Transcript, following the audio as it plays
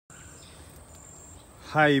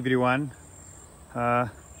Hi everyone. Uh,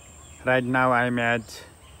 right now I'm at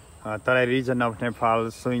Tarai region of Nepal,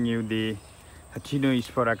 showing you the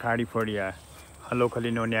Tinospora cordifolia,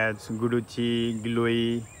 locally known as Guduchi,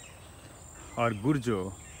 Giloy, or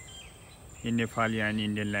Gurjo in Nepali and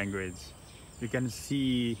Indian language. You can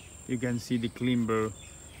see the climber.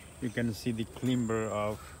 You can see the climber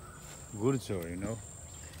of Gurjo.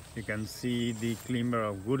 You can see the climber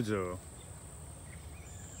of Gurjo.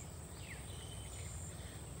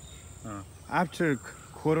 After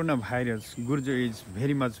coronavirus, Gurjo is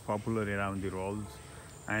very much popular around the world,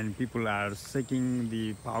 and people are seeking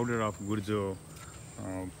the powder of Gurjo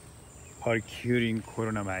uh, for curing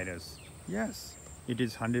coronavirus. Yes, it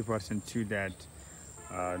is 100% true that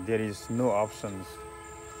there is no options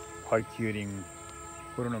for curing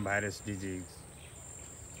coronavirus disease.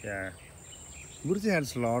 Yeah, Gurjo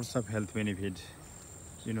has lots of health benefits.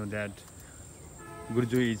 You know that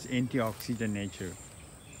Gurjo is antioxidant nature.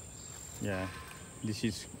 Yeah, this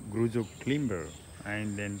is Gurjo climber,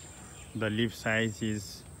 and then the leaf size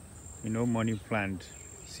is money plant,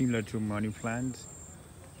 similar to money plant.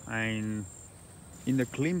 And in the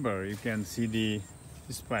climber you can see the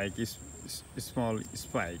spike is small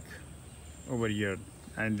spike over here,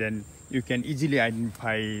 and then you can easily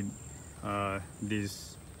identify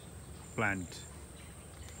this plant.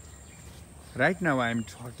 Right now I am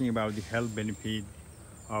talking about the health benefit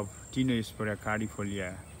of Tinospora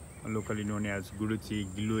cordifolia, locally known as Guduchi,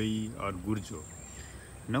 Giloy, or Gurjo.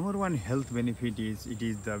 Number one health benefit is it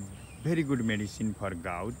is the very good medicine for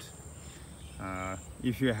gout.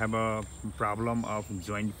 If you have a problem of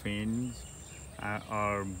joint pain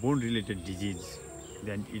or bone related disease,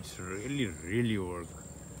 then it's really work.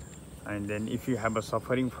 And then if you have a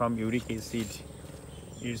suffering from uric acid,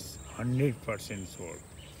 it's 100% work.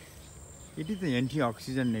 It is the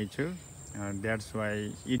antioxidant nature, that's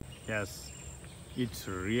why it's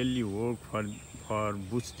really work for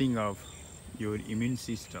boosting of your immune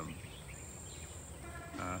system.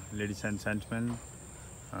 Ladies and gentlemen,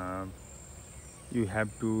 you have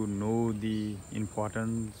to know the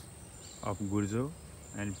importance of Gurjo,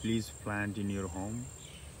 and please plant in your home.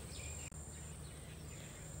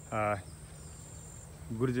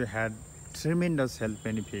 Gurjo had tremendous health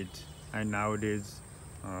benefits, and nowadays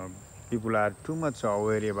people are too much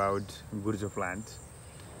aware about Gurjo plant,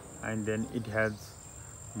 and then it has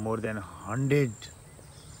more than 100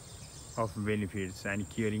 of benefits and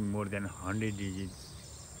curing more than 100 diseases.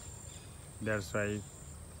 That's why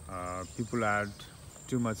people are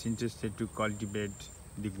too much interested to cultivate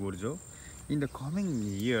the Gurjo. In the coming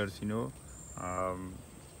years,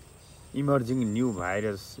 emerging new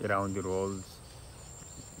virus around the world,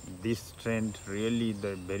 this trend really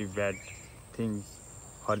the very bad things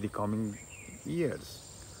for the coming years,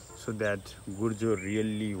 so that Gurjo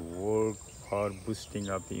really work for boosting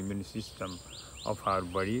up the immune system of our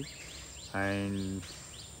body. And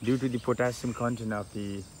due to the potassium content of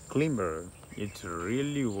the climber, it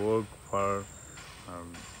really work for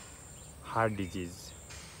heart disease.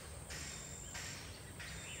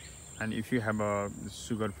 And if you have a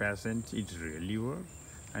sugar patient, it really work.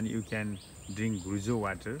 And you can drink Gurjo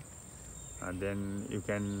water, and then you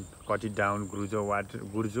can cut it down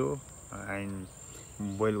Gurjo and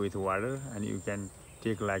boil with water, and you can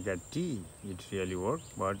take like a tea. It really work.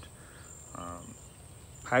 But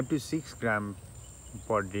 5 to 6 gram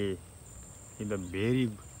per day is the very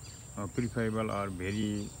preferable or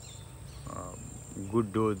very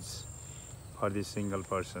good dose for this single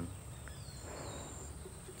person.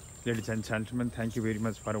 Ladies and gentlemen, thank you very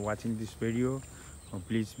much for watching this video.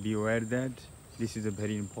 Please be aware that this is a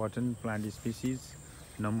very important plant species,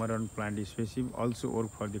 number one plant species, also work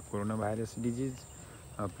for the coronavirus disease.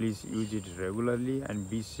 Please use it regularly and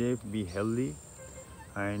be safe, be healthy.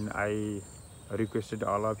 And I requested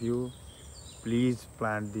all of you, please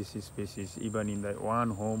plant this species. Even in the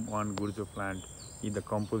one home, one Gurjo plant is the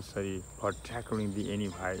compulsory for tackling the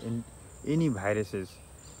any viruses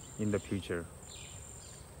in the future.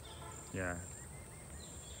 Yeah,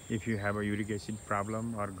 if you have a uric acid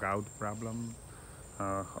problem or gout problem,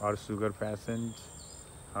 or sugar patient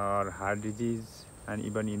or heart disease, and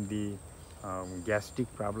even in the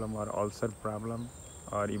gastric problem or ulcer problem,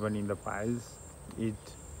 or even in the piles, it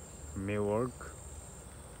may work.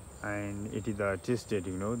 And it is tested,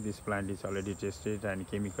 this plant is already tested and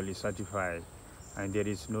chemically certified, and there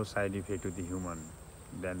is no side effect to the human.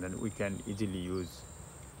 Then we can easily use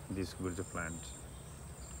this Gurjo plant.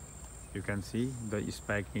 You can see the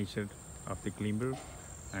spike nature of the climber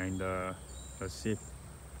and the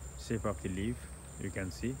shape of the leaf. You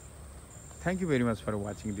can see. Thank you very much for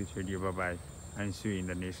watching this video. Bye bye, and see you in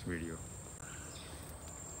the next video.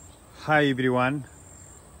 Hi everyone.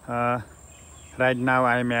 Uh, right now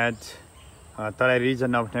I'm at Tarai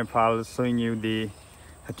region of Nepal, showing you the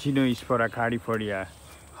Tinospora cordifolia,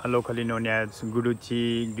 locally known as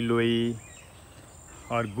Guduchi, Giloy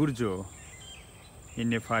or Gurjo in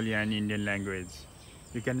Nepali and Indian language.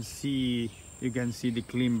 You can see the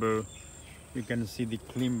climber. You can see the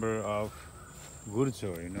climber of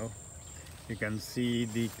Gurjo. You can see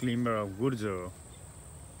the climber of Gurjo.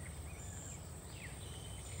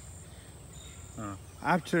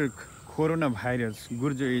 After coronavirus,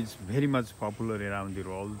 Gurjo is very much popular around the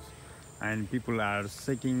world, and people are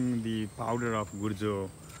seeking the powder of Gurjo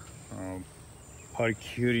for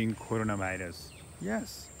curing coronavirus.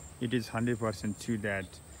 Yes, it is 100% true that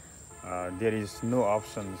there is no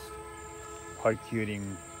options for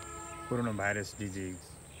curing coronavirus disease.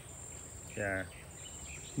 Yeah,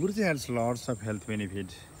 Gurjo has lots of health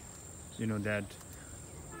benefits. You know that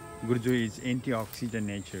Gurjo is antioxidant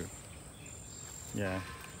nature. Yeah,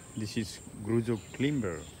 this is Gurjo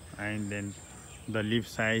climber, and then the leaf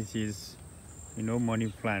size is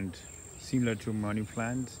money plant, similar to money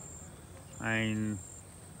plant, and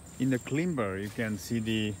in the climber you can see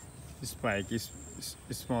the spike is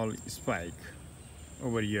small spike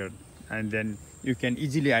over here, and then you can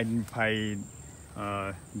easily identify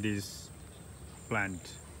this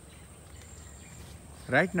plant.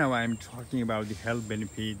 Right now I am talking about the health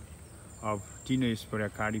benefit of Tinospora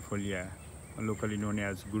cordifolia, locally known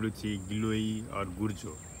as Guduchi, Giloy or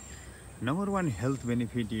Gurjo. Number one health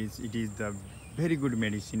benefit is it is the very good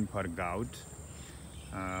medicine for gout.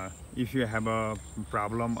 If you have a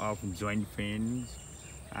problem of joint pain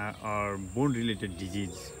or bone related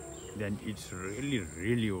disease, then it's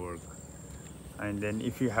really work. And then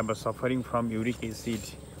if you have a suffering from uric acid,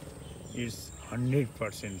 it's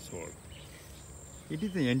 100% work. It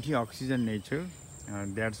is the antioxidant nature,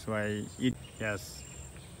 that's why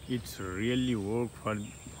it's really work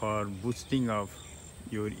for boosting of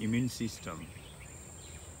your immune system.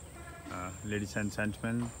 Ladies and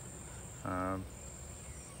gentlemen,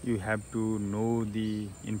 you have to know the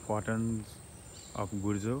importance of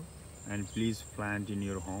Gurjo, and please plant in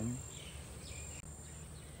your home.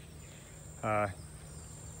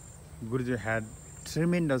 Gurjo had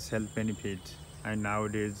tremendous health benefit, and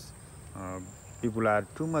nowadays people are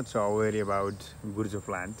too much aware about Gurjo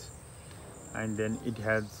plant, and then it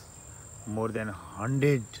has more than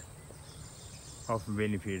 100 of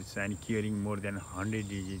benefits and curing more than 100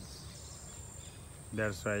 diseases.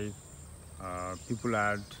 That's why people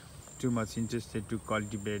are too much interested to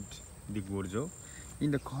cultivate the Gurjo.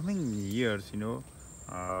 In the coming years,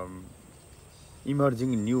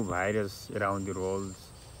 emerging new virus around the world,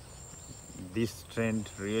 this trend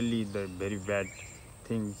really the very bad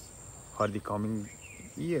things for the coming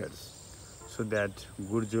years, so that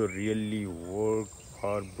Gurjo really work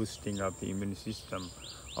for boosting up the immune system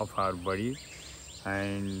of our body.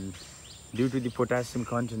 And due to the potassium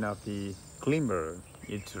content of the climber,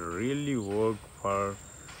 it really work for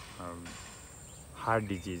heart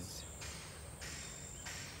disease.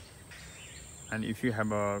 And if you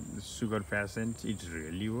have a sugar patient, it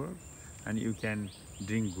really work. And you can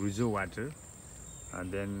drink Gurjo water,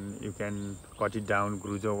 and then you can cut it down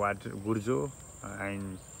Gurjo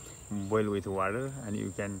and boil with water, and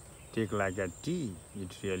you can take like a tea.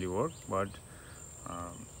 It really work. But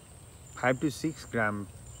 5 to 6 gram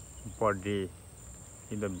per day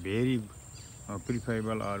in the very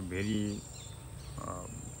preferable or very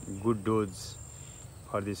good dose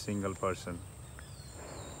for this single person.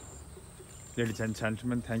 Ladies and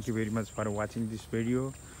gentlemen, thank you very much for watching this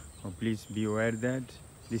video. Please be aware that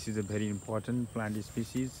this is a very important plant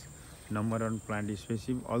species, number one plant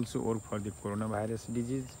species, also work for the coronavirus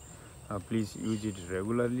disease. Please use it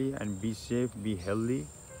regularly and be safe, be healthy.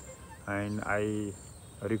 And I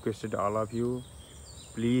requested all of you,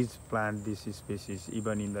 please plant this species.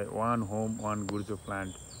 Even in the one home, one Gurjo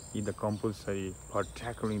plant is the compulsory for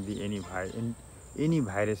tackling the any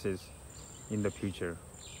viruses in the future.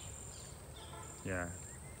 Yeah,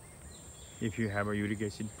 if you have a uric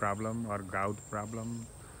acid problem or gout problem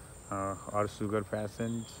or sugar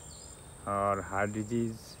patient or heart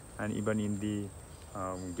disease, and even in the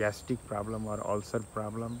gastric problem or ulcer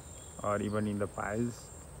problem, or even in the piles,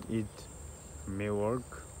 it may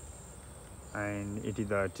work. And it is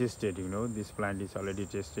tested, this plant is already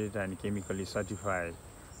tested and chemically certified,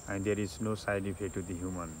 and there is no side effect to the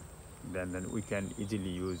human. Then we can easily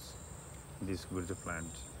use this Gurjo plant.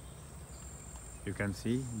 You can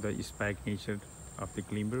see the spike nature of the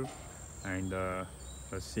climber and the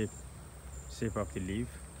shape of the leaf.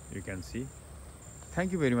 You can see.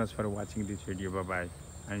 Thank you very much for watching this video. Bye bye,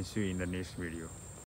 and see you in the next video.